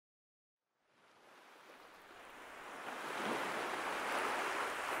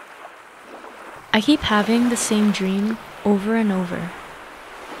I keep having the same dream over and over.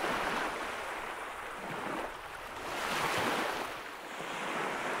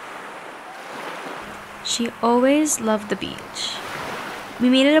 She always loved the beach. We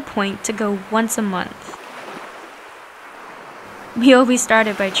made it a point to go once a month. We always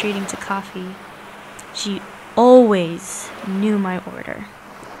started by treating to coffee. She always knew my order.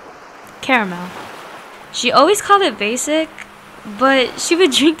 Caramel. She always called it basic, but she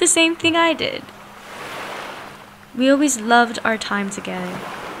would drink the same thing I did. We always loved our time together.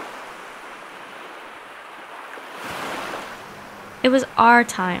 It was our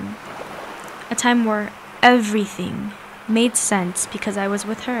time. A time where everything made sense because I was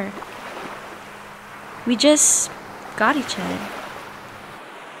with her. We just got each other.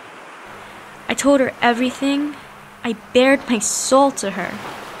 I told her everything. I bared my soul to her.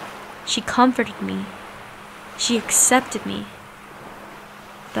 She comforted me. She accepted me.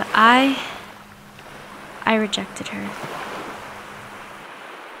 But I rejected her.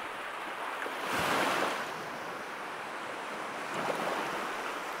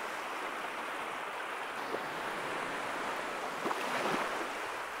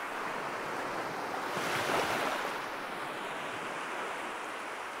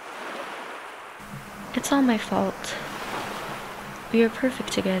 It's all my fault. We were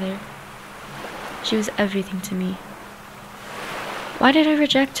perfect together. She was everything to me. Why did I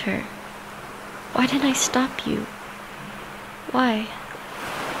reject her? Why didn't I stop you? Why?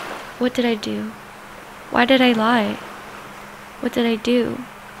 What did I do? Why did I lie? What did I do?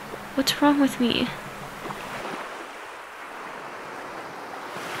 What's wrong with me? All my fault. We were perfect together.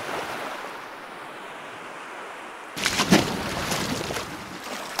 She was everything to me. Why did I reject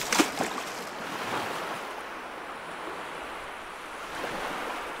her? Why didn't I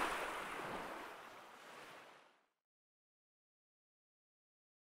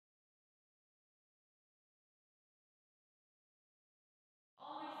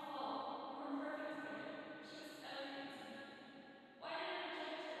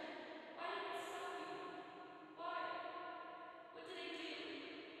you? Why?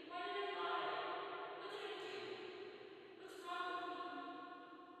 What did I do? Why did I lie? What did I do?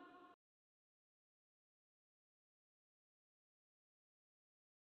 What's wrong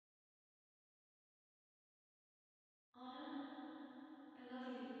with me? Anna, I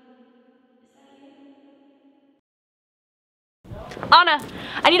love you. Is that you? Anna!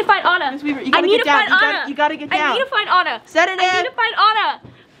 I need to find Anna! Miss Weaver, you I gotta need get to down. find Anna! You gotta get down. I need to find Anna! Set it I in. need to find Anna!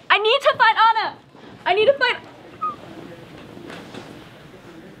 I need to find Anna! I need to find...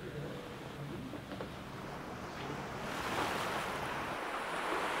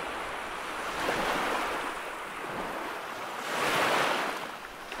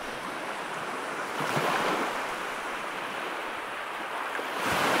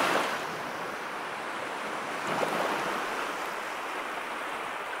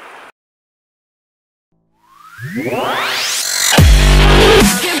 What?